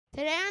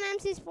Today on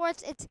MC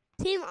Sports, it's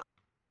Team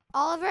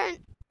Oliver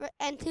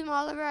and Team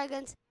Oliver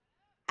against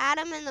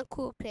Adam and the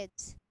Cool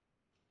Kids.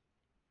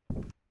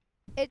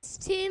 It's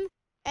Team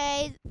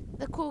A,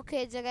 the Cool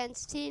Kids,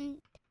 against Team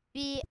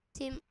B,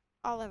 Team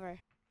Oliver.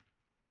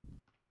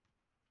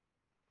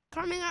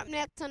 Coming up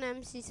next on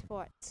MC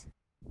Sports.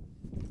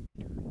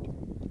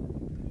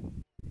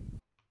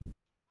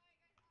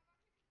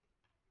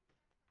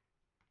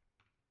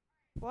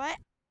 What?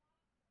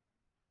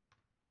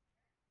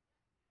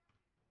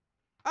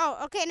 Oh,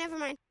 okay, never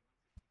mind.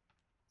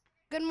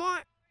 Good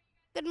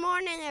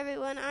morning,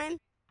 everyone. I'm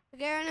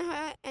Garen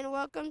and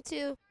welcome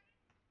to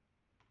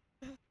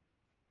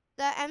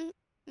the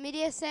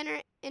Media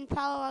Center in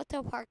Palo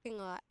Alto parking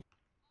lot.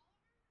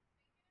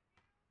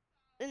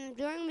 And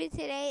joining me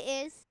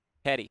today is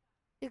Petty.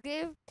 to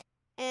give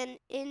an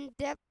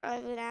in-depth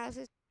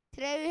analysis.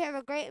 Today we have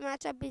a great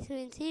matchup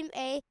between Team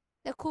A,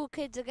 the Cool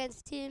Kids,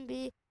 against Team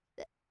B,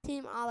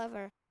 Team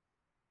Oliver.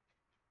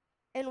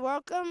 And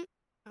welcome.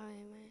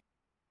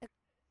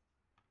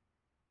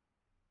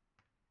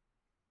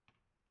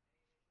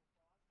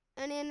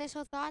 Any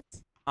initial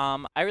thoughts?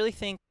 I really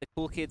think the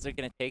Cool Kids are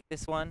going to take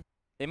this one.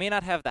 They may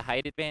not have the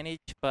height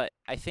advantage, but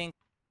I think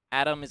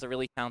Adam is a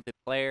really talented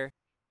player,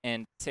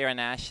 and Sarah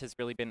Nash has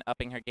really been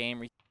upping her game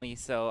recently,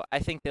 so I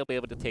think they'll be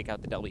able to take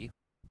out the W.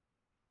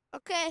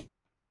 Okay.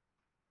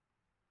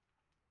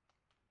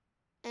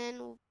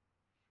 And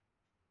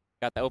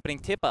Got the opening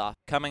tip-off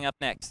coming up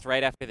next,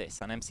 right after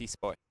this on MC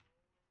Sports.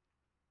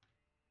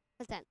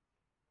 what's that?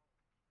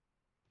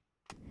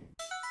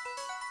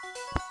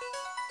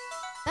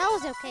 That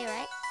was okay,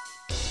 right?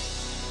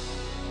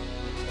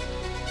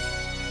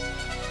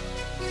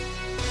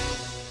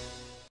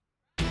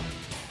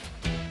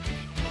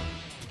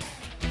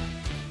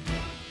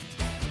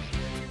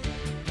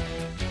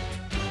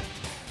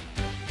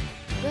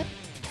 Good.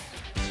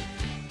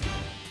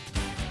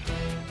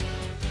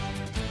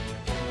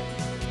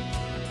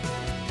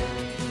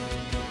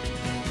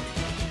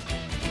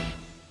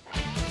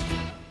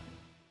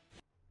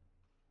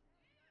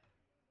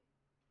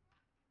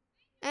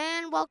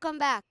 And welcome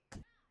back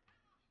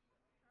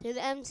to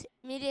the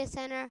Media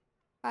Center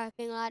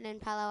parking lot in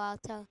Palo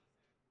Alto.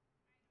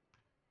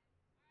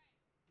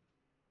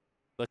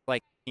 Looks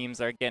like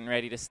teams are getting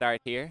ready to start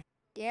here.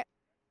 Yep.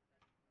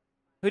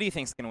 Who do you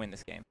think's going to win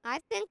this game? I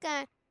think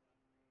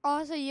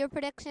also your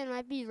prediction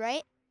might be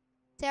right.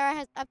 Sarah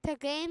has upped her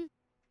game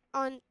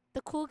on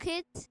the Cool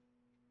Kids,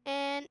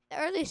 and the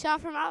early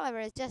shot from Oliver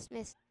is just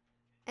missed.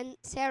 And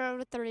Sarah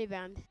with the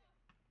rebound.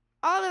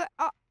 Oliver,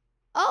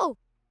 oh,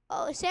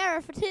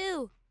 Sarah for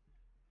two.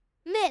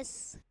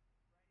 Miss.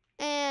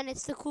 And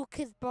it's the Cool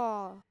Kids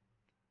ball.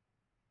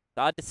 It's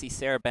odd to see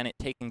Sarah Bennett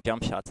taking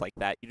jump shots like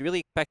that. You'd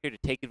really expect her to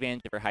take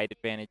advantage of her height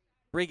advantage,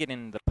 bring it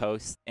into the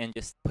post, and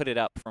just put it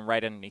up from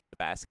right underneath the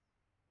basket.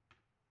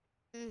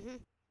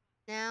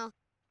 Now,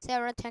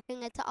 Sarah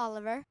checking it to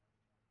Oliver.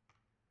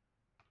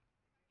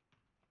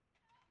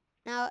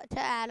 Now to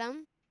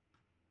Adam.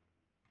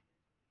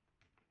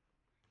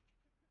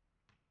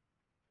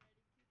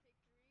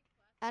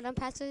 Adam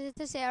passes it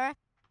to Sarah.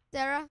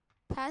 Sarah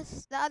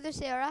passes the other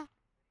Sarah.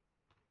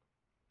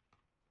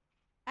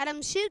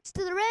 Adam shoots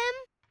to the rim.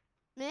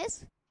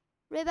 Miss.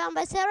 Rebound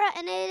by Sarah,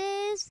 and it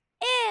is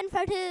in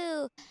for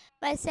two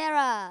by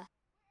Sarah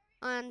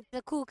on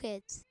the Cool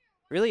Kids.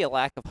 Really a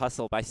lack of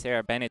hustle by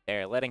Sarah Bennett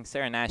there, letting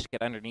Sarah Nash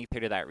get underneath her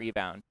to that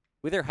rebound.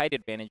 With her height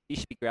advantage, she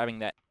should be grabbing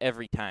that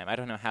every time. I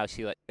don't know how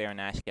she let Sarah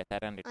Nash get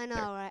that underneath I know,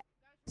 her.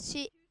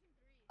 right?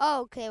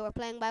 Oh, okay, we're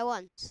playing by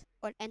ones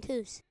and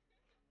twos.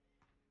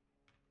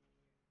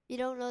 You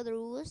don't know the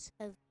rules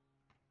of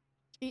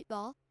street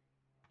ball?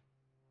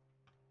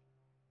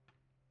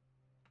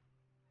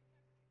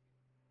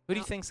 Who do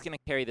you think's going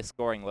to carry the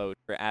scoring load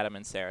for Adam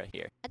and Sarah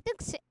here? I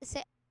think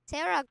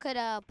Sarah could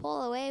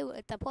pull away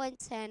with the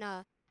points and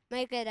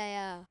make it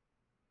a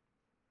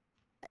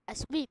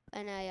sweep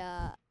and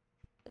a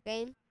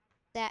game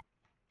that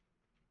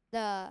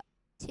the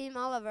Team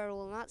Oliver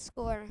will not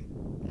score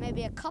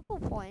maybe a couple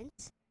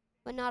points,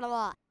 but not a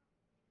lot.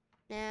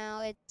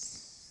 Now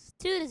it's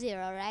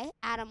 2-0, right?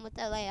 Adam with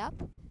the layup.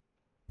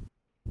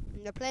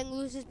 And they're playing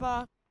losers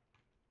ball.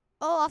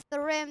 Oh, off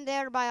the rim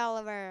there by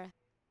Oliver.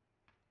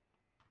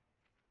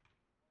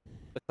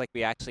 Looks like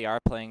we actually are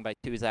playing by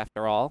twos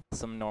after all.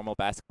 Some normal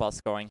basketball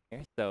scoring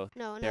here. So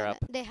No, they're up.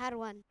 they had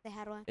one.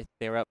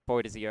 They're up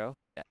 4-0.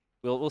 Yeah.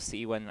 We'll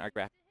see when our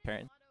graphic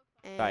turns.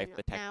 Sorry for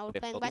the technical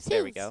difficulties.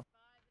 There we go.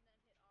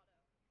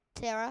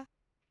 Sarah.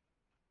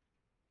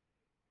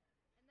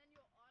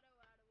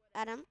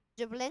 Adam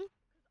dribbling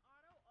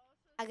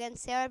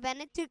against Sarah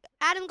Bennett.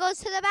 Adam goes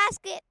to the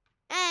basket,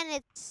 and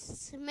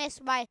it's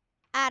missed by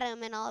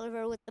Adam and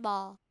Oliver with the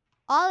ball.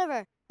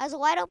 Oliver has a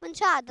wide open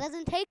shot,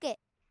 doesn't take it.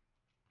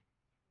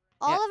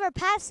 Oliver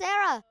past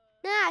Sarah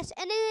Nash,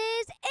 and it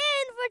is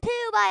in for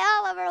two by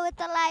Oliver with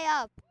the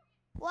layup.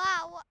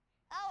 Wow,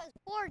 that was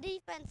poor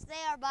defense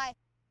there by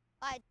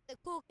the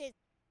Cool Kids.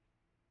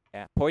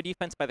 Yeah, poor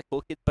defense by the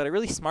Cool Kids, but a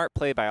really smart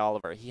play by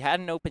Oliver. He had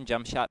an open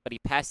jump shot, but he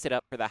passed it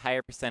up for the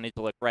higher percentage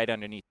look right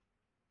underneath.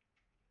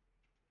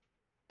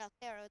 Now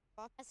Sarah with the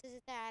ball passes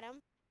it to Adam.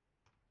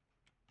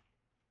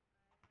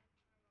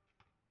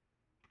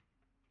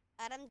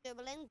 Adam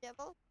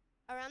dribble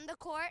around the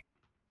court.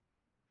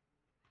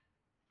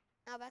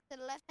 Now back to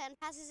the left hand,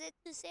 passes it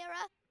to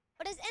Sarah,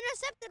 but is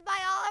intercepted by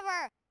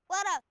Oliver.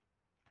 What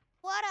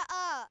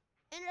a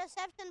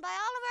interception by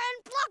Oliver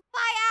and blocked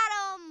by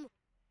Adam.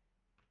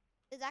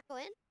 Did that go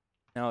in?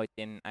 No, it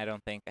didn't, I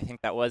don't think. I think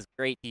that was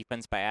great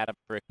defense by Adam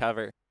to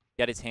recover,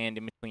 get his hand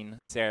in between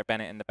Sarah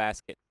Bennett and the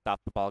basket, stop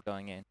the ball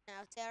going in.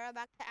 Now Sarah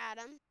back to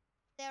Adam.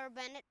 Sarah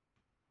Bennett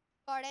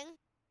guarding.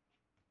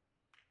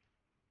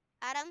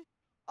 Adam.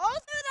 Oh,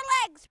 through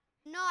the legs.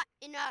 Not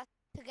enough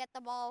to get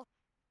the ball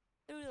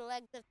through the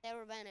legs of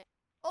Sarah Bennett.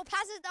 Oh,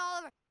 passes to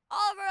Oliver.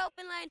 Oliver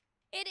open lane.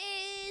 It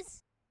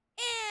is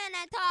in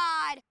and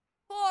tied.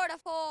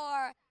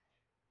 4-4.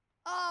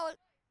 Oh,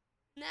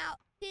 now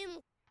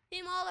Team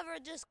Oliver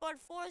just scored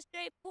 4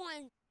 straight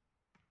points.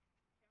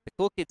 The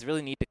cool kids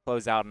really need to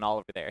close out on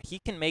Oliver there. He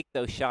can make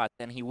those shots,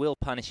 and he will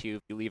punish you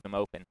if you leave him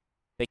open.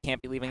 They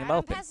can't be leaving him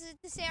open. Passes it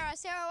to Sarah.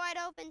 Sarah wide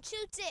open,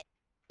 shoots it.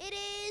 It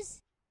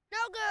is no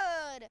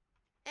good.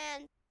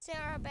 And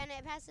Sarah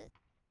Bennett passes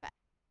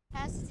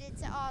it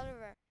to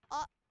Oliver.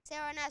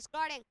 Sarah Nash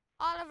guarding.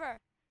 Oliver.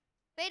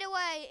 Fade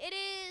away. It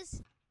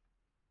is.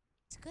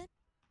 It's good.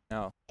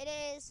 No. It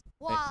is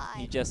wide.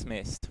 You just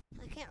missed.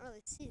 I can't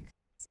really see.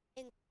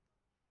 Do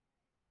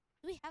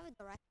we have a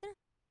director?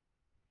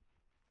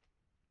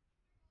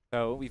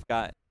 So we've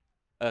got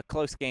a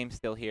close game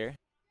still here.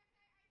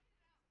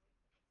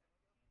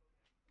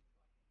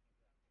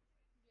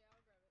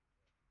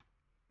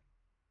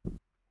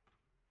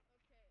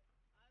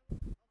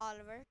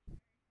 Oliver.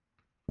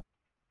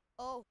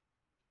 Oh.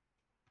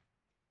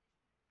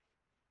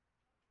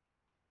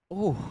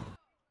 Ooh,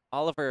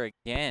 Oliver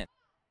again.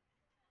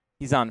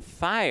 He's on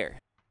fire.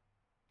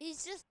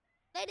 He's just,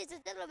 ladies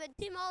and gentlemen,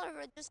 Team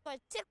Oliver just scored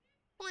 6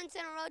 points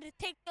in a row to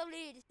take the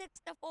lead,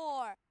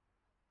 6-4.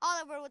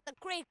 Oliver with a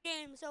great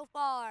game so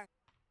far.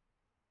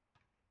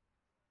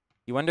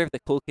 You wonder if the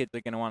cool kids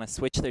are going to want to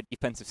switch their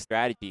defensive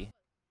strategy.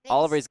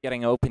 Oliver's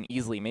getting open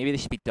easily. Maybe they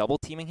should be double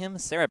teaming him.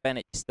 Sarah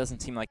Bennett just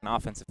doesn't seem like an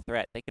offensive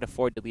threat. They could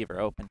afford to leave her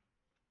open.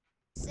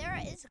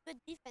 Sarah is a good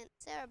defense.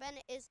 Sarah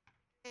Bennett is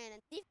a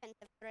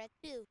defensive threat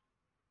too.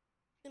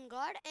 Can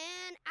guard,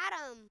 and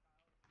Adam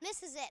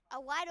misses it. A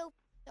wide open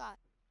shot.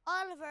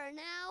 Oliver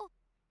now,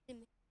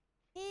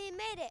 he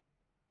made it.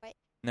 Right?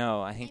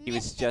 No, I think he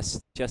was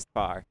just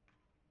far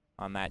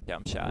on that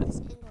jump shot. This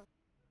angle.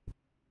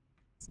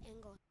 This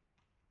angle.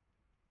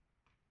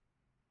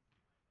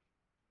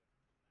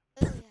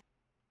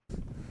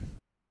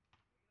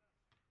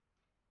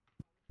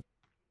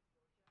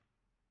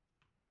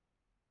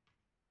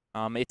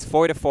 Oh, yeah. It's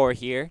 4-4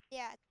 here.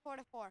 Yeah, it's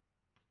 4-4.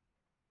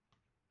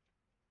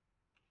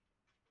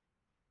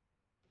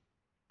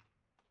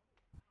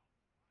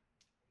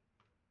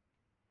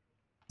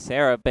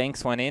 Sarah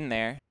banks one in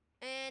there.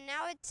 And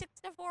now it's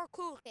 6-4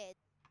 cool kids.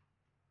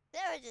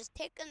 They're just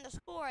taking the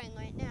scoring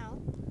right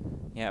now.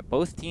 Yeah,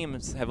 both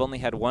teams have only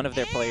had one of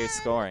their players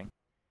scoring.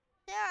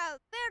 Sarah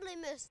barely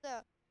missed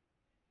though.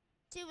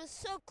 She was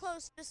so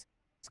close to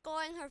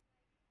scoring her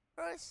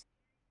first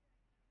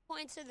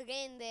points of the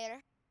game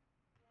there.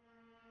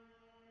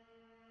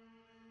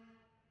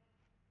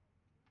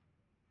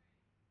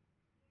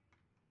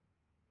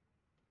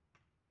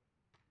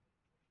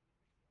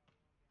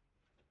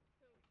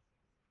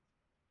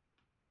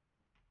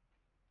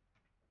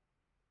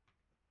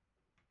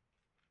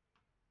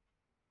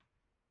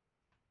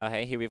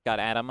 Okay, here we've got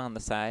Adam on the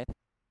side.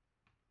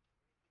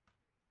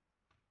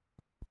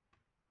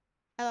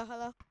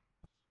 Hello.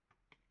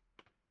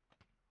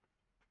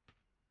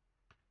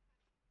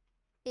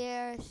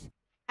 Here's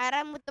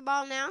Adam with the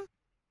ball now.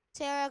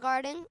 Sarah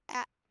guarding.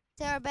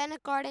 Sarah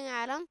Bennett guarding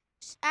Adam.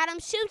 Adam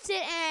shoots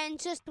it and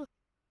just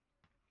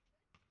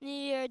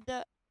near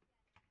the.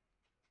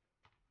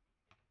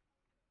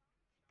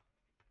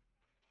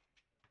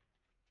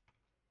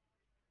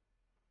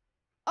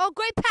 Oh,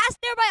 great pass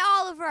there by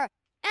Oliver.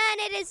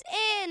 And it is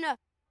in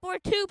for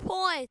 2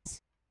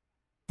 points.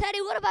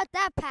 Teddy, what about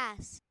that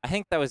pass? I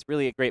think that was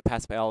really a great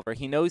pass by Oliver.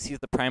 He knows he's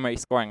the primary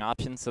scoring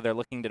option, so they're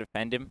looking to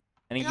defend him.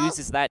 And he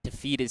uses that to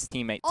feed his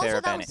teammate,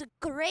 Sarah Bennett. Also, that was a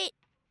great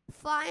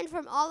find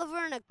from Oliver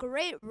and a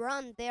great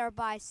run there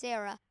by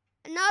Sarah.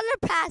 Another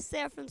pass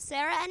there from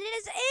Sarah, and it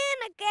is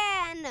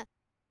in again.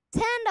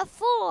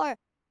 10-4.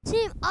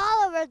 Team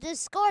Oliver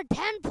just scored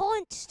 10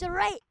 points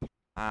straight.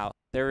 Wow,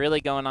 they're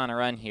really going on a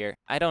run here.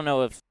 I don't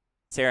know if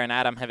Sarah and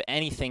Adam have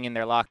anything in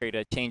their locker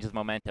to change the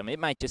momentum. It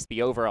might just be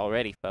over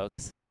already,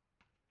 folks.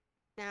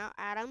 Now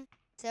Adam,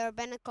 Sarah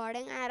Bennett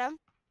guarding Adam.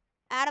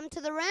 Adam to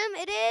the rim,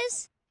 it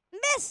is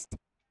missed.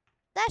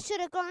 That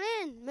should have gone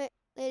in,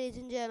 ladies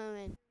and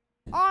gentlemen.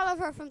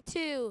 Oliver from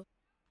 2.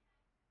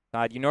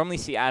 God, you normally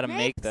see Adam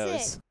make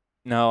those.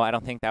 No, I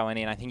don't think that went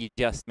in. I think you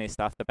just missed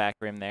off the back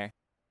rim there.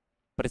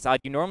 But it's odd.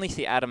 You normally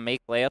see Adam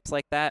make layups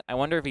like that. I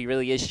wonder if he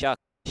really is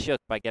shook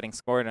by getting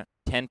scored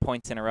 10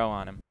 points in a row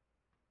on him.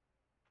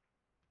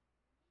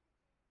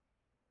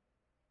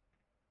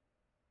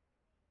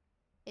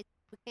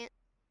 We can't.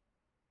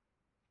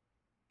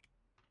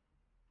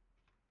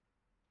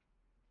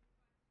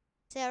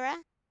 Sarah.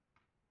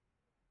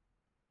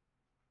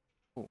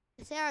 Ooh.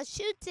 Sarah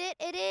shoots it.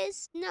 It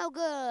is no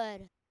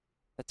good.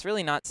 That's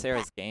really not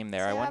Sarah's game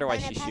there. I wonder why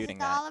she's shooting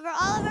that. Oliver.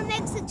 Oliver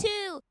makes it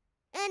 2.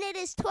 And it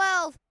is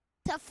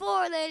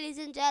 12-4, ladies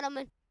and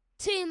gentlemen.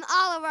 Team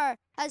Oliver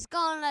has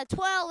gone on a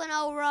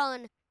 12-0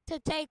 run to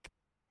take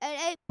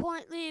an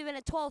 8-point lead and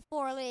a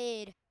 12-4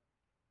 lead.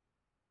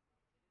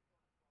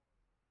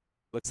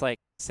 Looks like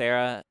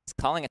Sarah is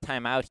calling a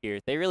timeout here.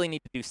 They really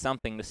need to do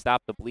something to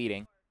stop the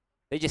bleeding.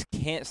 They just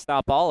can't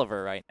stop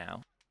Oliver right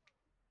now.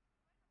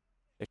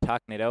 They're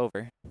talking it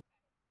over.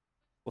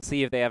 We'll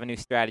see if they have a new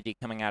strategy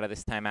coming out of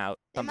this timeout.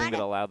 Something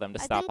that'll allow them to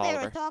stop Oliver. I think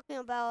they were talking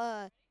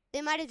about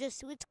they might have just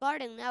switched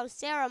guarding. Now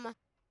Sarah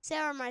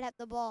might have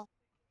the ball.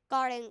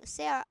 Guarding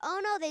Sarah.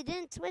 Oh no, they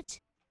didn't switch.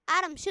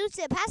 Adam shoots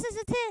it, passes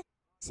it to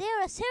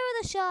Sarah. Sarah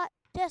the shot.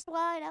 Just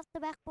wide off the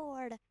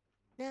backboard.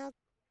 Now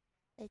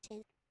they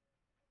change.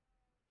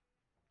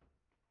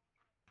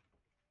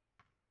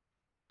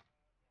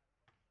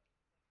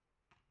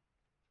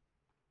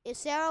 Is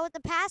Sarah with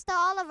the pass to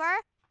Oliver.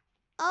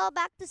 Oh,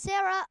 back to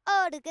Sarah.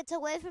 Oh, it gets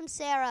away from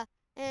Sarah.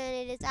 And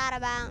it is out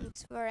of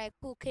bounds for a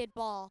cool kid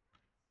ball.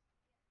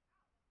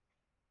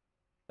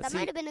 That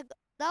might have been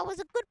that was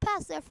a good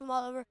pass there from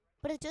Oliver,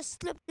 but it just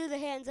slipped through the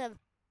hands of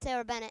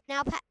Sarah Bennett.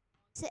 Now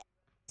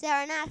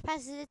Sarah Nash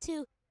passes it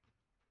to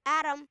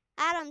Adam.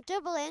 Adam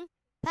dribbling,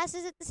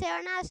 passes it to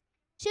Sarah Nash,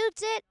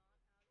 shoots it.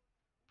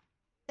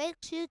 Fake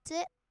shoots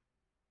it.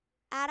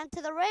 Adam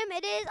to the rim.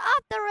 It is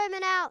off the rim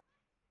and out.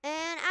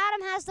 And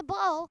Adam has the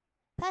ball,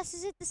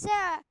 passes it to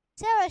Sarah.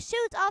 Sarah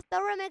shoots off the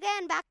rim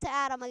again, back to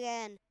Adam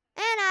again.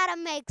 And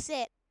Adam makes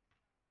it.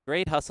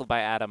 Great hustle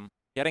by Adam.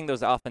 Getting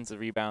those offensive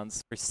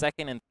rebounds for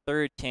second and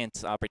third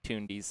chance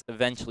opportunities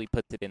eventually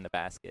puts it in the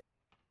basket.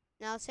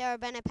 Now Sarah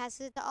Bennett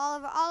passes it to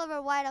Oliver.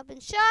 Oliver wide open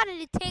shot, and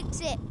he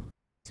takes it.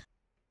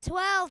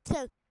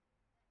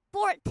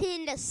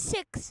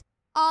 12-14-6.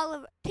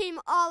 Team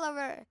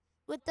Oliver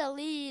with the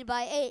lead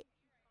by 8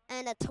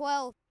 and a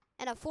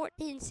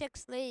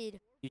 14-6 lead.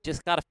 You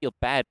just got to feel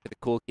bad for the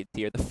cool kids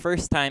here. The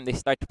first time they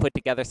start to put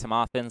together some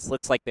offense,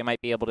 looks like they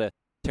might be able to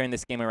turn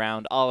this game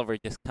around. Oliver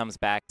just comes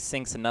back,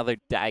 sinks another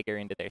dagger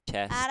into their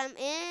chest. Adam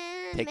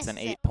takes an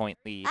 8-point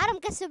lead. Adam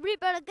gets the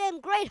rebound again.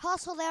 Great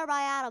hustle there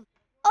by Adam.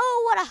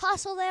 Oh, what a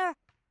hustle there.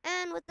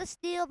 And with the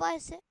steal by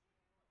Sarah.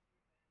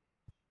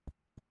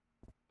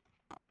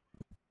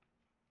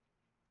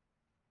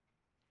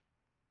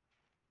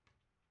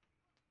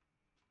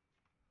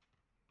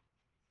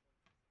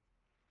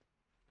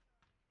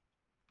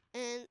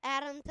 And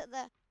Adam to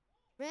the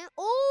rim.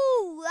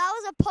 Oh, that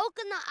was a poke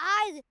in the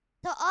eye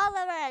to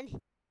Oliver,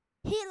 and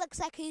he looks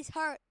like he's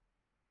hurt,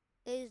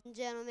 ladies and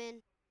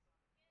gentlemen.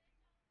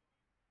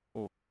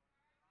 Ooh.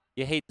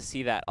 You hate to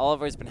see that.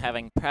 Oliver's been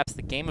having perhaps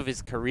the game of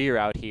his career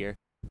out here,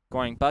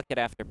 scoring bucket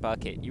after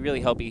bucket. You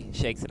really hope he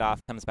shakes it off,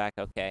 comes back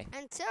okay.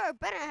 And Sarah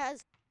Bennett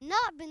has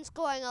not been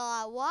scoring a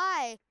lot.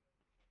 Why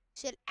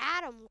should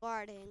Adam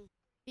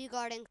be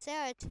guarding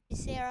Sarah to be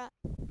Sarah?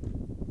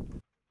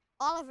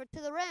 Oliver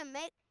to the rim,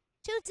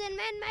 shoots and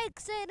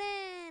makes it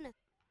in.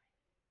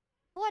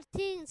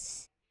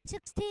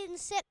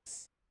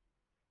 16-6.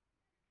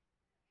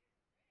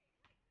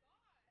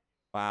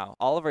 Wow,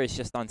 Oliver is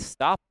just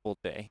unstoppable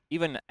today.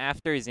 Even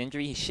after his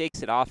injury, he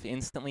shakes it off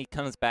instantly,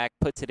 comes back,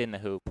 puts it in the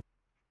hoop.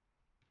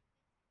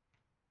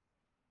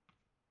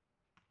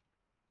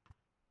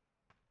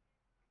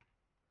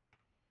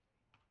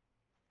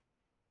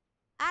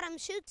 Adam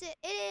shoots it.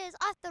 It is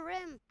off the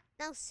rim.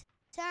 Now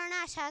Sarah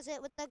Nash has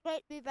it with the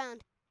great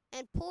rebound.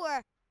 And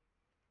poor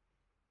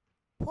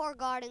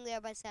guarding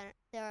there by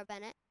Sarah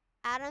Bennett.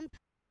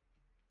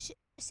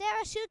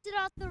 Sarah shoots it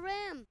off the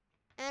rim.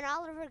 And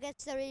Oliver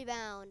gets the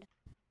rebound.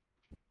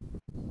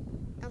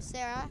 Now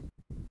Sarah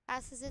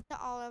passes it to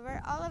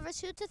Oliver. Oliver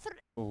shoots a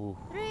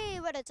three,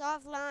 but it's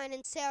offline.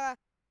 And Sarah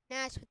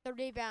Nash with the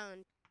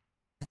rebound.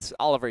 It's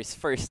Oliver's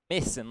first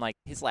miss in like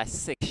his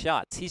last 6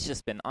 shots. He's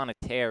just been on a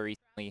tear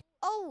recently.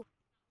 Oh,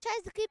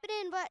 tries to keep it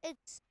in, but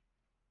it's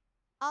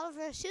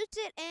Oliver shoots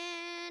it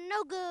and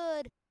no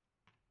good.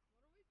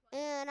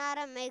 And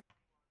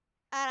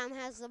Adam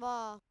has the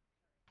ball.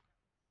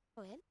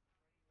 Go ahead.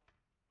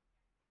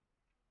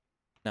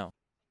 No.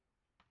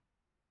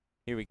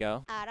 Here we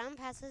go. Adam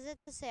passes it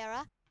to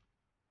Sarah.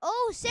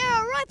 Oh,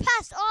 Sarah right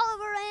past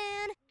Oliver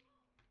and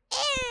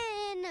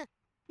in.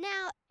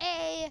 Now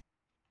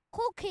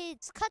Cool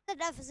Kids cut the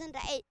deficit to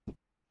 8.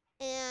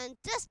 And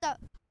just a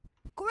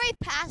great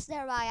pass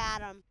there by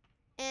Adam.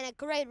 And a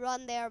great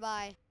run there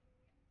by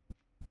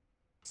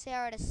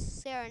Sarah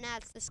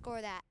Nash to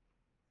score that.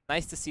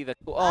 Nice to see the...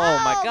 Oh,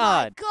 my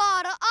God. Oh,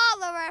 my God.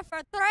 Oliver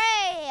for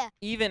 3.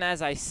 Even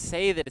as I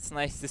say that it's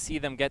nice to see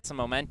them get some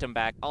momentum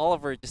back,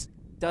 Oliver just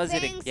does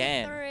it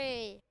again.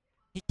 3.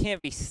 He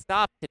can't be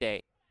stopped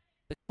today.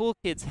 The Cool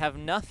Kids have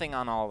nothing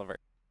on Oliver.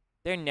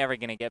 They're never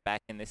going to get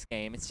back in this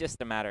game. It's just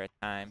a matter of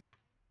time.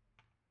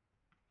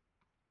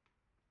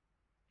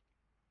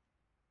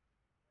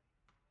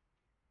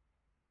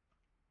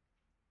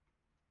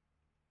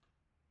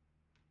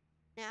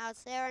 Now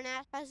Sarah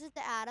Nash passes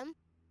to Adam.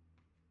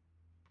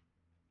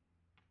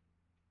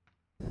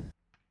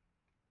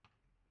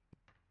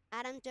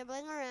 Adam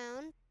dribbling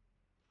around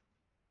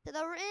to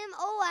the rim.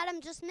 Oh,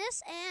 Adam just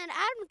missed, and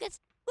Adam gets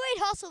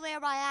great hustle there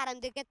by Adam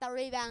to get the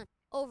rebound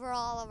over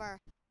Oliver.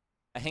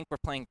 I think we're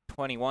playing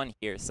 21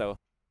 here, so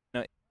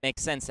it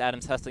makes sense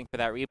Adam's hustling for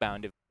that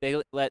rebound. If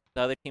they let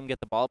the other team get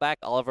the ball back,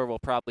 Oliver will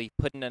probably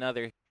put in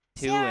another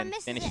 2 Sarah and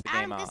finish the game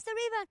Adam off. gets the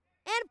rebound,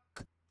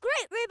 and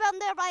great rebound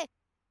there by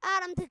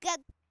Adam to get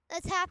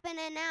the tap in,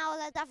 and now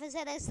the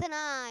deficit is to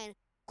 9.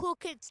 Cool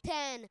Kids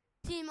 10,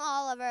 Team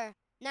Oliver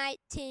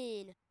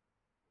 19.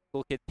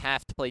 Cool Kids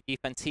have to play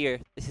defense here.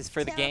 This is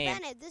for the game.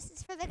 Bennett, this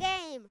is for the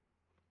game.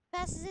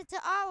 Passes it to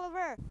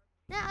Oliver.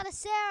 Now to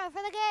Sarah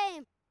for the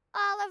game.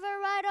 Oliver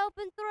wide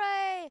open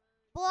 3.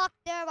 Blocked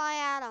there by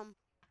Adam.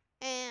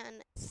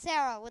 And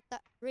Sarah with the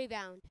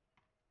rebound.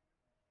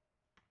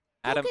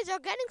 Cool Kids are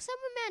getting some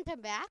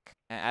momentum back.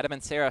 Adam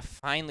and Sarah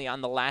finally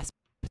on the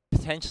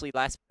potentially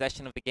last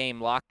possession of the game.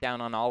 Lockdown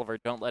on Oliver.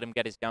 Don't let him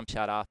get his jump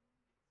shot off.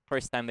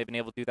 First time they've been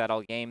able to do that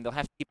all game. They'll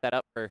have to keep that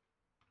up for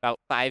about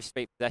 5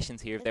 straight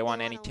possessions here if they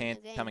want any chance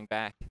of coming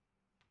back.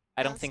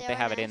 I don't think they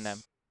have it in them.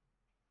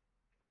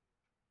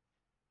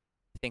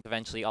 I think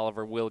eventually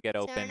Oliver will get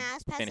open. Sarah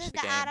Nash passes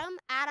to Adam.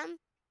 Adam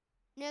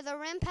near the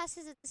rim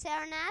passes it to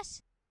Sarah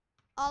Nash.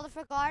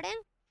 Oliver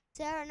guarding.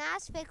 Sarah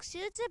Nash fake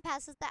shoots it,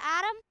 passes to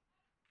Adam.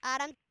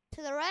 Adam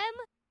to the rim.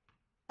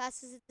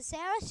 Passes it to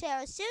Sarah.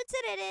 Sarah shoots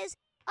it. It is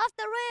off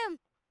the rim.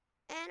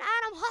 And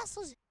Adam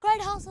hustles.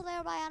 Great hustle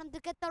there by Adam to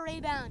get the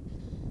rebound.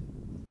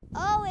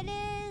 Oh, it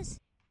is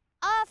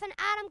off, and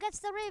Adam gets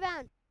the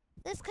rebound.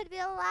 This could be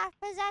the last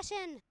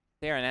possession.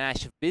 Sarah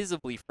Nash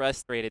visibly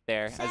frustrated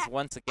there, as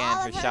once again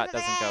her shot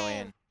doesn't go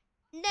in.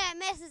 Net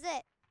misses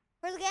it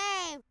for the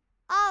game.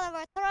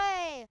 Oliver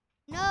 3.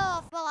 No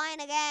off the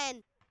line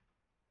again.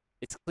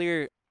 It's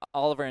clear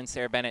Oliver and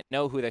Sarah Bennett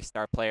know who their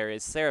star player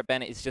is. Sarah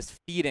Bennett is just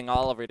feeding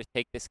Oliver to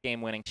take this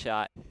game-winning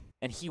shot,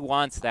 and he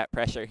wants that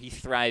pressure. He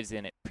thrives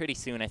in it. Pretty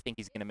soon, I think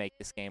he's going to make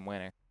this game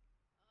winner.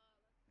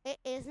 It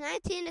is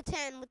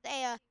 19-10 with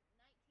a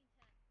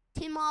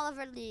Team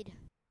Oliver lead.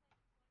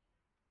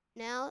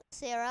 Now,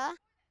 Sarah.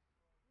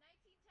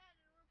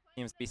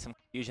 Seems to be some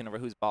confusion over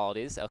whose ball it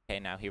is. Okay,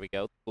 now here we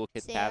go. Cool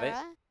Kids have it.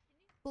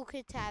 Cool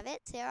Kids have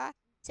it.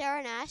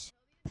 Sarah Nash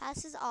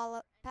passes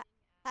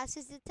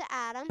passes it to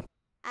Adam.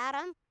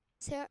 Adam.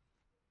 Sarah.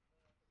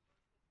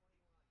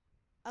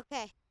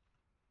 Okay.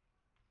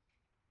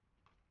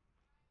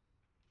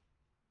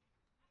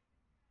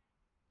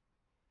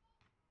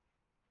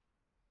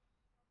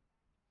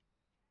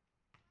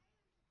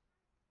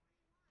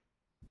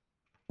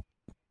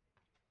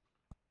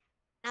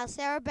 Now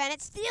Sarah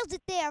Bennett steals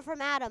it there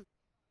from Adam.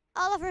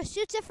 Oliver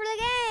shoots it for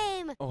the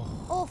game.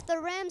 Oh, off the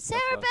rim.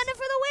 Sarah Bennett for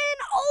the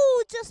win.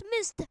 Oh, just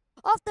missed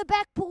off the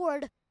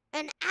backboard.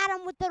 And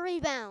Adam with the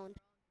rebound.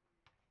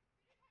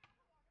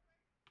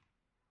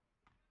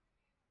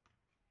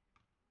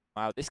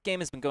 Wow, this game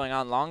has been going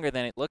on longer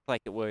than it looked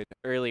like it would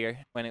earlier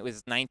when it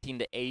was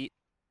 19-8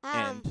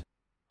 and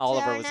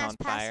Oliver was on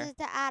fire. Passes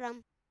to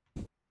Adam.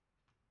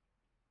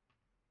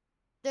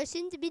 There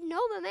seemed to be no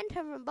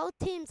momentum from both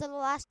teams in the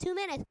last 2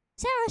 minutes.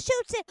 Sarah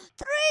shoots it.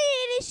 3,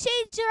 and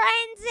she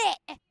drains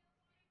it.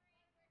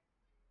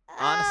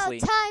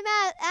 Honestly,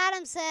 timeout,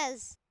 Adam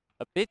says.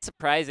 A bit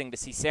surprising to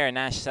see Sarah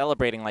Nash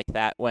celebrating like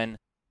that when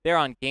they're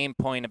on game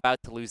point, about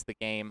to lose the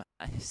game.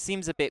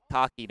 Seems a bit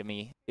cocky to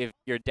me if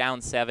you're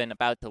down 7,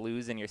 about to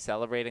lose, and you're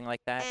celebrating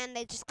like that. And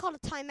they just called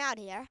a timeout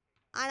here.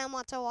 Adam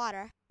wants a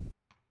water.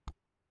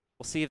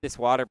 We'll see if this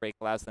water break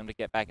allows them to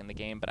get back in the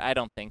game, but I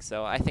don't think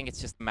so. I think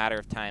it's just a matter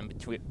of time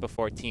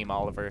before Team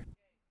Oliver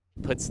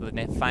puts the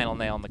final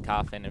nail in the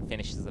coffin and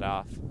finishes it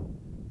off.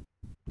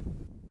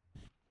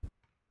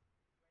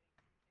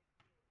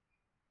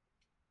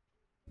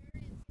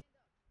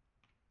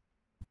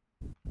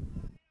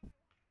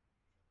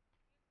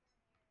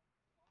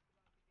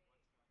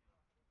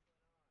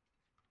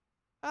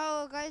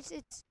 Oh, guys,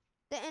 it's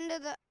the end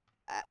of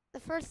the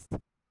first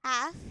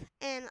half,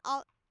 and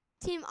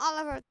Team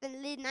Oliver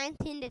then lead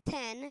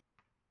 19-10.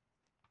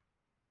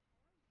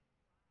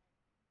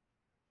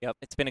 Yep,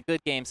 it's been a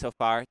good game so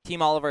far.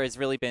 Team Oliver has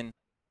really been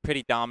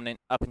pretty dominant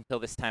up until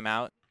this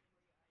timeout.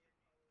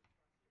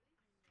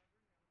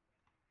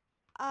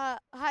 How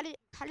do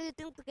you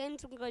think the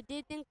game's going to go? Do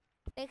you think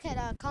they could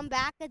come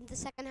back in the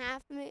second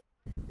half,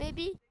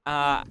 maybe?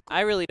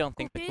 I really don't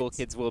think the Cool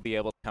Kids will be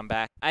able to come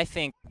back. I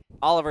think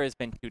Oliver has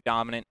been too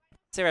dominant.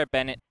 Sarah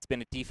Bennett has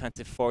been a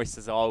defensive force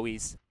as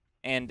always.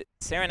 And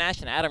Sarah Nash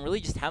and Adam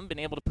really just haven't been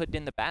able to put it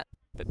in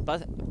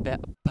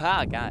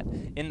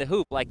in the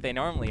hoop like they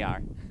normally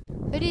are.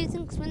 Who do you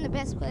think's been the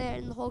best player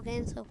in the whole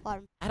game so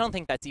far? I don't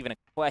think that's even a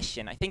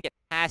question. I think it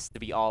has to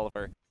be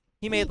Oliver.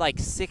 He made like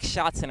 6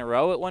 shots in a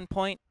row at one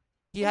point.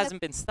 He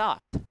hasn't been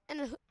stopped.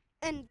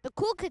 And the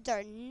Cool Kids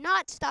are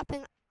not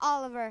stopping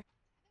Oliver.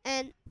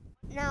 And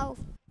now,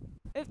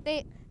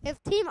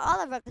 if Team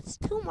Oliver gets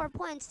 2 more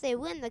points, they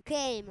win the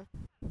game.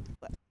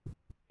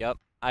 Yep,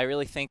 I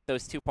really think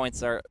those 2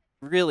 points are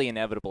really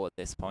inevitable at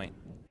this point.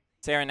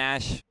 Sarah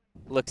Nash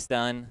looks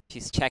done.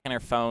 She's checking her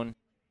phone.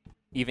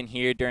 Even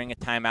here during a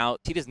timeout,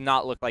 she does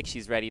not look like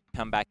she's ready to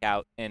come back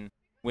out and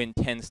win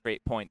 10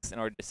 straight points in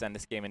order to send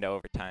this game into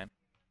overtime.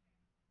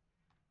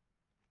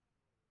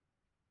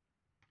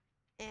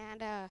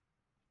 And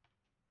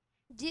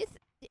do you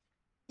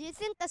do you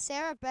think that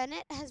Sarah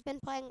Bennett has been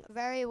playing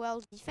very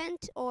well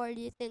defense, or do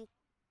you think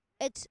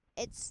it's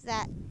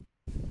that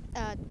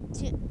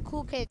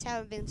cool kids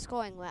haven't been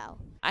scoring well?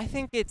 I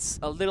think it's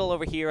a little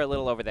over here, a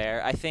little over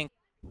there. I think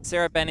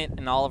Sarah Bennett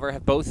and Oliver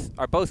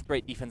are both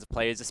great defensive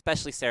players,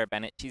 especially Sarah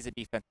Bennett. She's a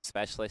defensive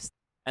specialist,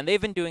 and they've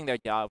been doing their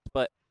job.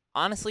 But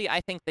honestly, I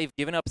think they've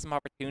given up some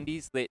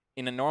opportunities that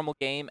in a normal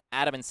game,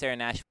 Adam and Sarah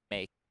Nash would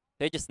make.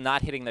 They're just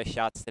not hitting their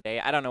shots today.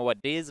 I don't know what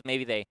it is.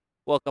 Maybe they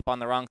woke up on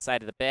the wrong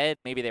side of the bed.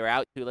 Maybe they were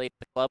out too late at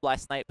the club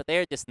last night, but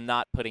they're just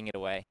not putting it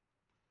away.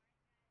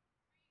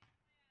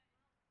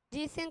 Do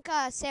you think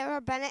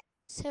Sarah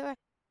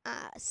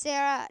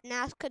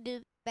Nash could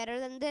do better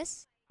than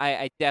this?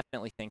 I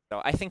definitely think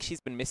so. I think she's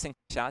been missing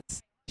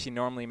shots she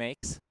normally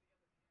makes.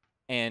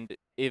 And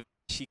if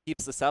she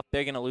keeps this up,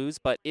 they're going to lose.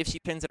 But if she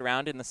turns it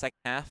around in the second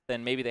half,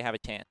 then maybe they have a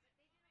chance.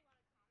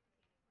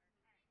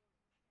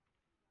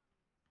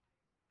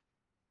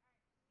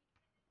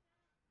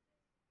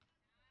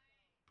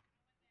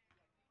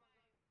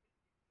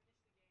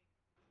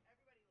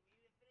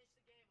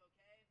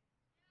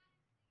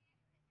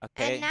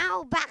 Okay. And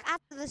now back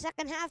after the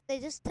second half, they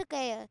just took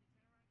a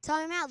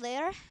timeout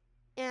there,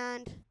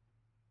 and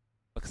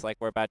looks like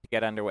we're about to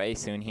get underway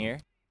soon here.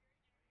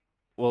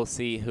 We'll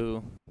see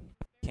who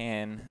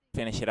can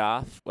finish it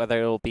off,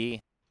 whether it'll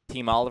be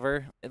Team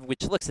Oliver,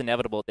 which looks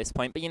inevitable at this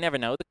point, but you never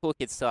know. The cool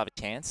kids still have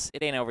a chance.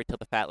 It ain't over till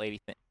the fat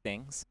lady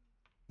sings.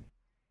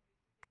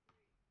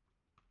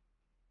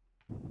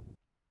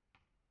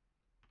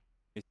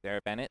 Here's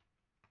Sarah Bennett.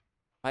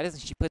 Why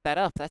doesn't she put that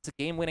up? That's a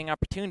game-winning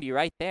opportunity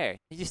right there.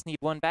 You just need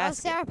one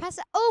basket. Oh, Sarah passed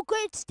it. Oh,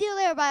 great steal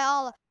there by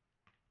Oliver.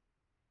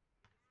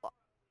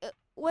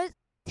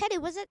 Teddy,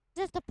 was it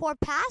just a poor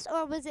pass,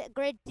 or was it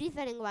great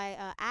defending by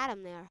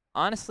Adam there?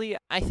 Honestly,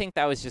 I think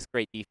that was just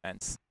great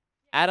defense.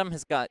 Adam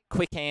has got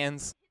quick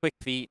hands, quick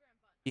feet.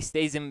 He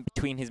stays in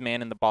between his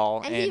man and the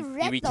ball, and he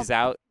reaches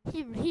out.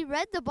 He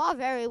read the ball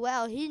very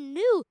well. He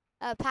knew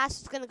a pass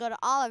was going to go to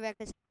Oliver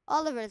because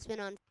Oliver has been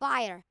on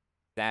fire.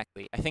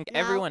 Exactly. I think now,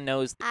 everyone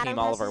knows that Team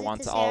Oliver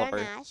wants Oliver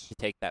Nash. to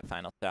take that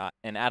final shot,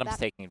 and Adam's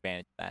taking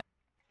advantage of that.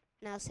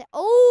 Now,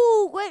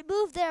 oh, great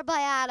move there by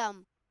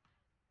Adam.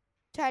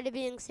 Tried to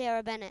being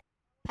Sarah Bennett.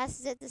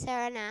 Passes it to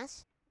Sarah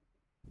Nash.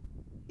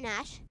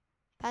 Nash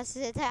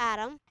passes it to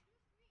Adam.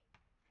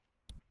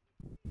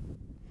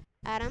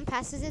 Adam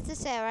passes it to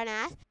Sarah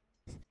Nash.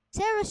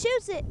 Sarah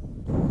shoots it.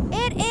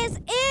 It is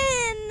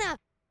in!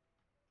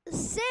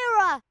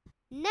 Sarah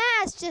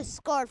Nash just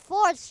scored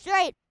 4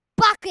 straight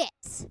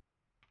buckets.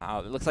 Oh,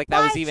 it looks like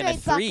that was even a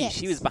 3. Buckets.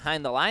 She was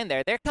behind the line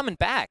there. They're coming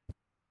back.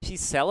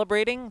 She's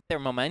celebrating. Their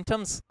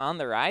momentum's on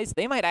the rise.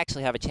 They might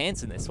actually have a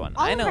chance in this one.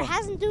 Oliver I know.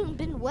 hasn't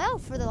been well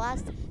for the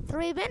last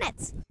 3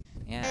 minutes.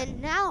 Yeah. And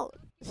now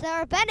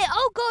Sarah Bennett,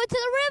 going to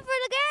the rim for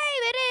the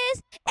game. It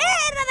is.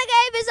 And the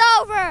game is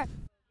over.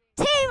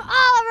 Team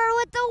Oliver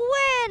with the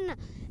win.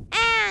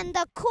 And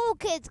the cool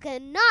kids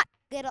cannot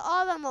get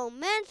all the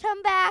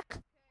momentum back.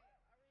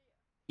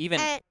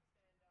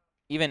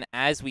 Even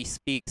as we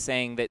speak,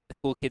 saying that the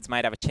cool kids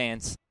might have a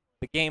chance,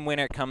 the game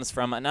winner comes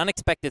from an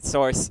unexpected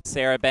source,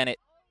 Sarah Bennett,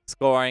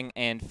 scoring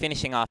and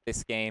finishing off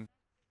this game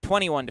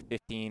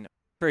 21-15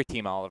 for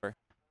Team Oliver.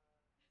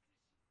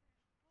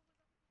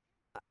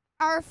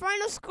 Our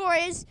final score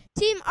is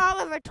Team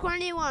Oliver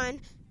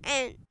 21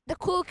 and the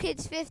Cool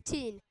Kids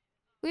 15.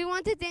 We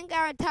want to thank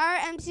our entire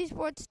MC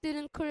Sports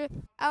student crew.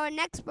 Our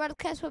next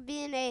broadcast will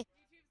be in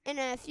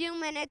a few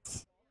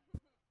minutes.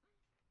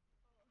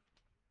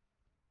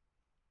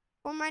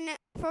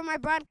 For my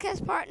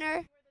broadcast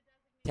partner,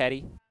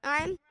 Teddy.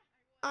 I'm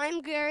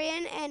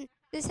Gurian, and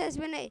this has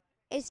been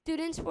a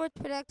student sports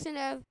production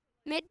of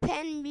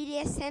Midpen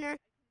Media Center.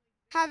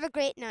 Have a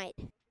great night.